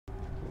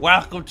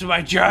Welcome to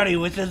my journey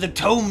within the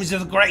tombs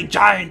of the great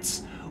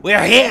giants. We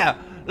are here,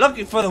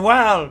 looking for the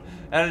world.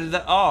 And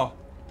oh,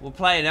 we're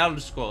playing Elder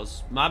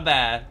Scrolls. My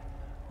bad.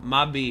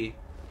 My B.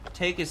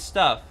 Take his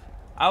stuff.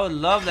 I would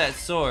love that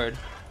sword.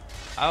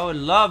 I would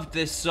love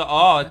this sword.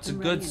 Oh, it's a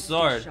good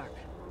sword.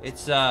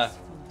 It's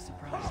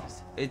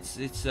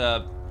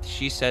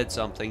she said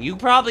something. You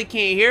probably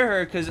can't hear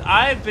her because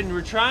I've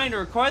been trying to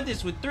record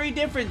this with 3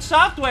 different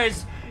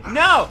softwares.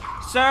 No,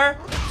 sir.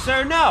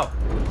 Sir, no.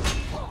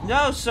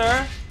 No,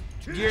 sir.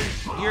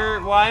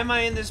 Why am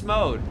I in this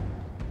mode?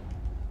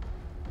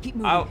 Keep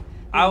moving.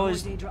 I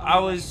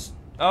was,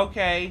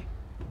 okay.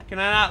 Can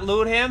I not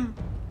loot him?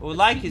 I would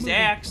like his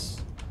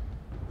axe.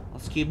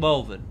 Let's keep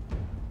moving.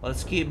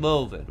 Let's keep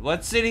moving.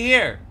 What's in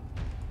here?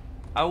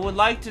 I would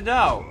like to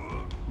know.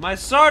 My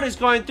sword is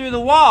going through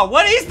the wall.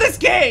 What is this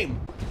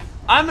game?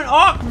 I'm an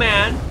orc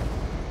man.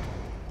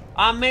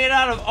 I'm made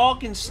out of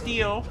oak and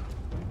steel.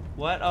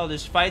 What? Oh,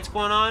 there's fights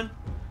going on?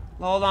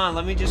 Hold on,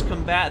 let me just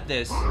combat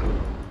this.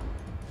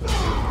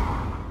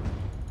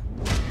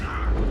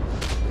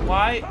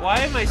 Why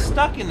am I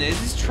stuck in this?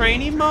 Is this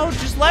training mode?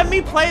 Just let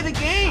me play the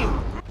game.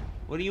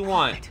 What do you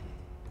want?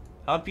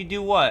 Help you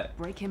do what?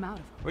 Break him out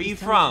of. Where are you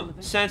from?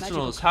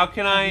 Sentinels. How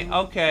can I?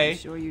 Okay.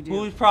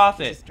 Who's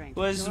Prophet?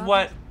 Who's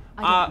what?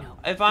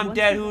 If I'm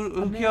dead,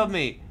 who killed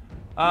me?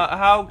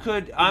 How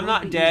could I'm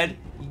not dead?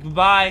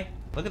 Goodbye.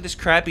 Look at this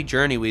crappy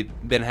journey we've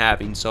been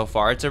having so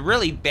far. It's a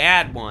really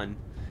bad one.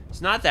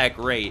 It's not that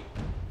great.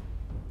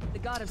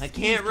 I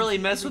can't really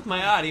mess with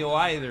my audio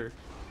either.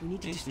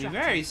 Makes me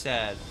very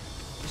sad.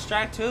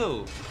 Distract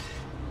who?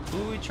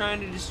 Who are we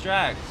trying to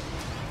distract?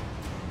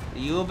 Are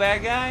you a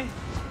bad guy?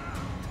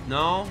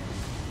 No?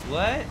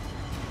 What?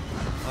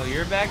 Oh,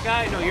 you're a bad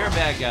guy? No, you're a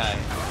bad guy.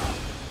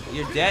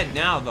 You're dead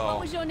now, though.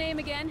 What was your name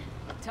again?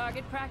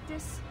 Target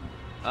practice?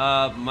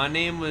 My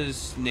name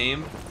was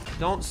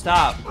Don't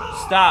stop.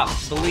 Stop.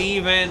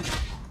 Believe in.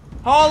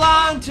 Hold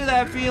on to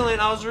that feeling.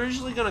 I was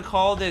originally gonna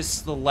call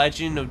this The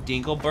Legend of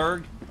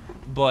Dinkelberg,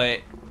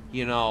 but,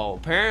 you know,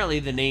 apparently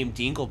the name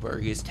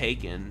Dinkelberg is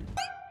taken.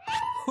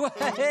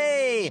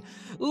 Hey,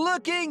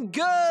 looking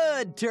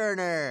good,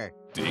 Turner.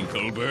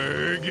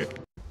 Dinkelberg.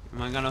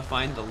 Am I gonna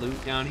find the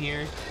loot down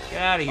here?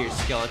 Get out of here,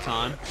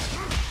 skeleton.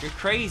 You're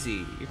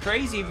crazy. You're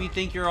crazy if you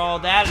think you're all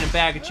that in a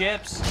bag of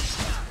chips.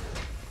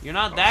 You're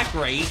not that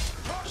great.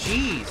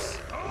 Jeez.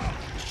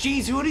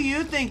 Jeez, who do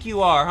you think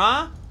you are,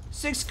 huh?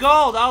 6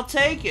 gold, I'll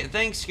take it.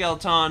 Thanks,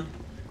 skeleton.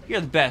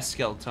 You're the best,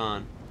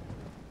 skeleton.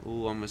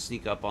 Ooh, I'm gonna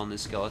sneak up on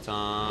this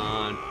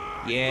skeleton.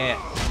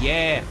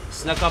 Yeah.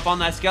 Snuck up on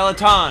that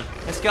skeleton.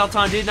 That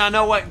skeleton did not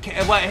know what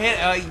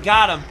hit.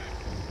 Got him.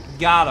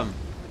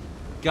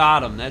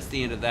 Got him. That's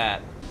the end of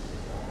that.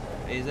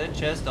 Hey, is that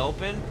chest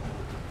open?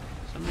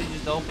 Somebody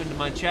just opened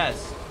my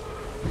chest.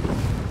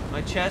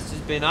 My chest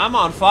has been. I'm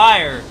on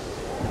fire.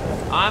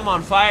 I'm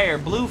on fire.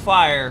 Blue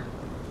fire.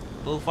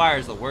 Blue fire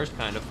is the worst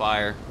kind of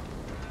fire.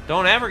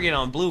 Don't ever get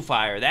on blue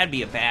fire. That'd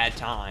be a bad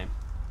time.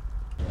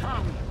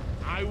 Come,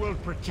 I will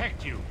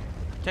protect you.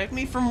 Protect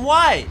me from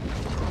what?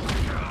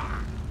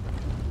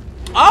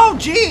 Oh,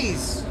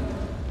 jeez!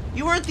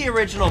 You weren't the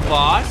original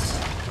boss.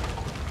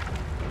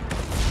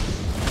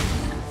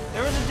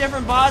 There was a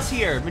different boss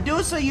here.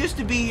 Medusa used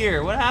to be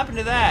here. What happened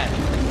to that?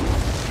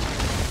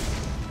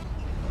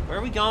 Where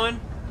are we going?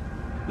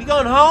 We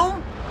going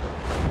home?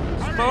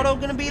 Is Frodo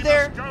gonna be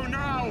there? Go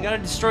now. We gotta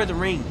destroy the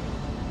ring.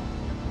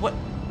 What?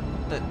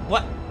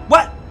 What?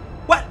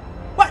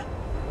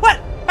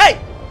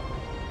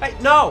 Hey,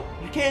 no!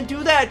 You can't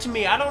do that to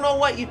me. I don't know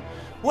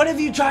what have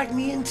you dragged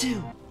me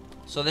into?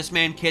 So this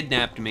man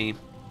kidnapped me.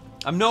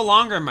 I'm no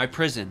longer in my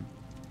prison.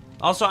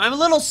 Also, I'm a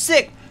little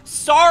sick.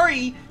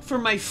 Sorry for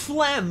my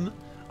phlegm,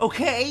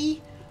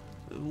 okay?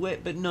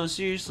 Wait, but no,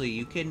 seriously,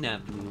 you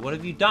kidnapped me. What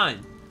have you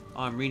done?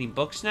 Oh, I'm reading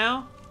books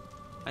now?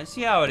 I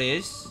see how it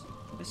is.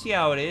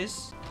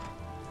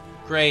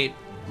 Great.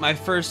 My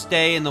first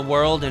day in the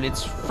world and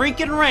it's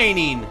freaking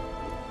raining.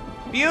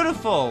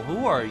 Beautiful.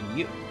 Who are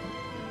you?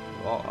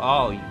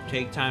 Oh, you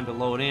take time to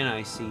load in,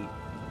 I see.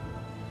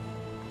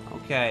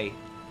 Okay.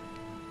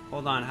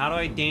 Hold on, how do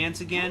I dance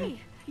again? Hey,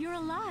 you're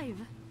alive.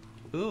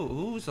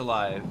 Who's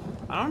alive?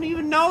 I don't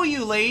even know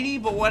you, lady,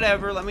 but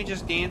whatever. Let me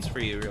just dance for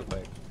you real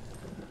quick.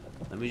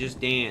 Let me just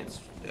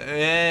dance.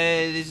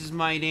 This is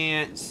my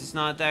dance. It's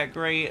not that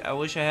great. I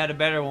wish I had a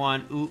better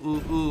one.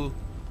 Ooh.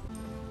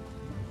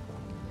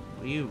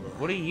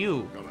 What are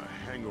you? Got a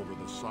hangover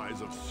the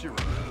size of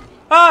Cyrano.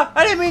 Ah!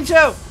 I didn't mean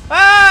to!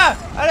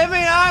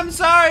 I'm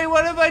sorry!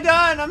 What have I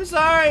done? I'm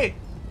sorry!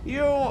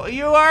 You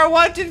are a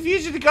wanted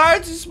fugitive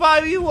guard to spy.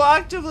 You will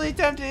actively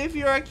attempt it. If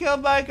you are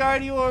killed by a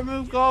guard, you will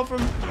remove gold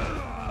from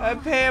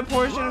pay a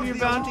portion of your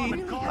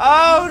bounty.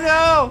 Oh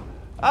no!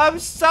 I'm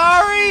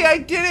sorry! I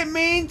didn't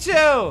mean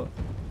to!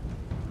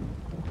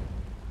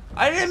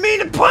 I didn't mean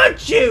to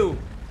punch you!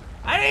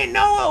 I didn't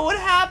know what would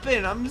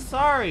happen! I'm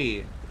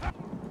sorry.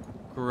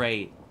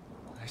 Great.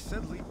 I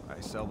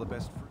sell the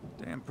best fruit.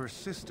 Damn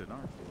persistent,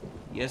 aren't you?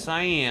 Yes,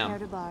 I am.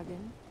 Got a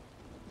bargain.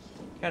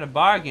 Got a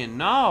bargain?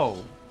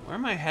 No. Where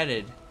am I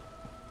headed?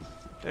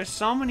 There's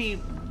so many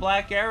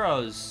black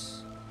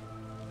arrows.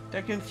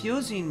 They're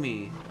confusing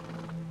me.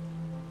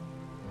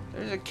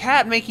 There's a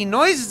cat making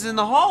noises in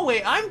the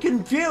hallway. I'm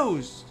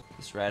confused.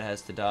 This rat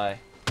has to die.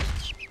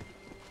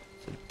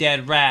 It's a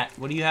dead rat.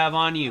 What do you have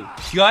on you?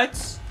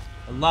 Guts?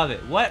 I love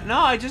it. What? No,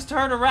 I just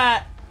heard a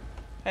rat.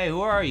 Hey,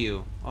 who are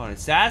you? Oh, an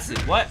assassin.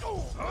 What?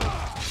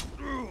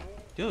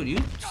 Dude, you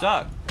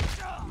suck.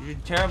 You're a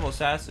terrible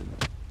assassin.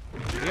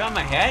 Are you on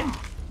my head?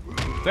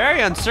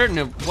 Very uncertain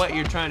of what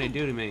you're trying to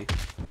do to me.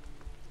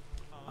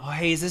 Oh,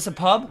 hey, is this a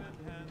pub?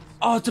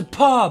 Oh, it's a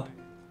pub!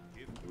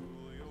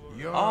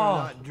 You're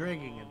not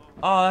drinking it.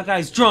 Oh, that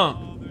guy's drunk.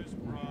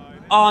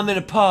 Oh, I'm in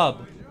a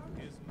pub.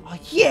 Oh,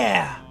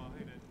 yeah!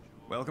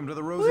 Welcome to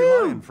the Rosy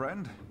Lion,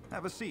 friend.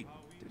 Have a seat.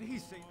 Did he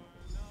say...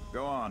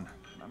 Go on.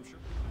 I'm sure.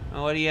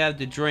 Oh, what do you have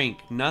to drink?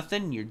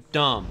 Nothing? You're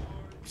dumb.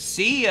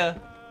 See ya!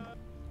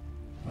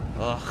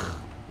 Ugh.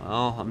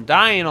 Well, I'm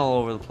dying all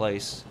over the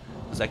place.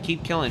 Because I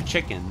keep killing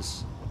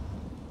chickens.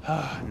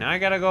 Now I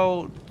gotta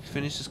go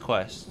finish this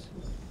quest.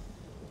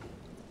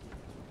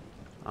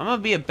 I'm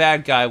gonna be a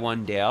bad guy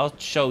one day. I'll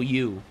show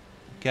you.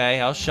 Okay?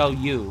 I'll show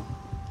you.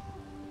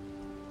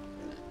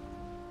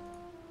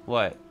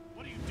 What?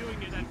 What are you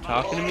doing in that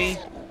Talking to me?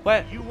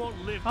 What? You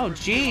won't live Oh, to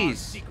reveal our jeez.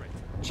 secret.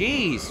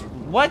 Jeez.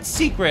 What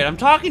secret? I'm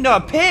talking to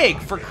a pig!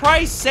 For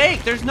Christ's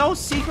sake! There's no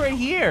secret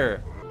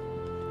here!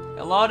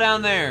 Hello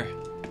down there.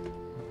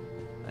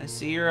 I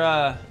see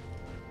you're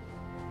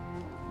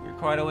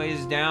quite a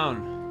ways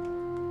down.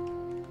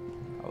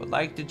 I would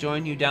like to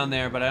join you down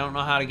there, but I don't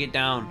know how to get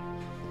down.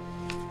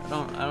 I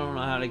don't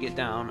know how to get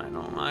down.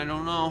 I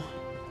don't know.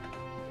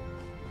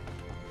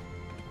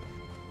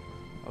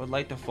 I would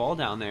like to fall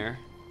down there.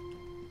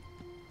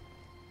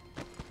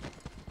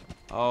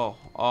 Oh,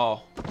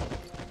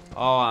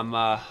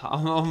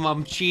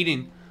 I'm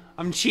cheating.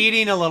 I'm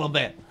cheating a little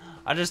bit.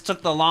 I just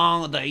took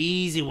the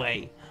easy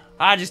way.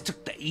 I just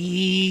took the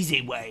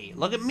easy way.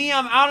 Look at me,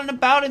 I'm out and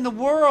about in the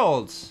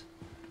world.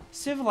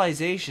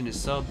 Civilization is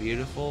so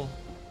beautiful.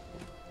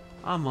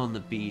 I'm on the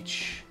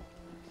beach.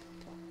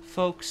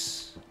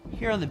 Folks,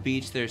 here on the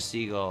beach there's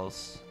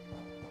seagulls.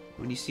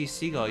 When you see a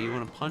seagull, you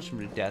want to punch them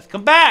to death.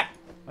 Come back!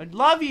 I'd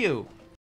love you!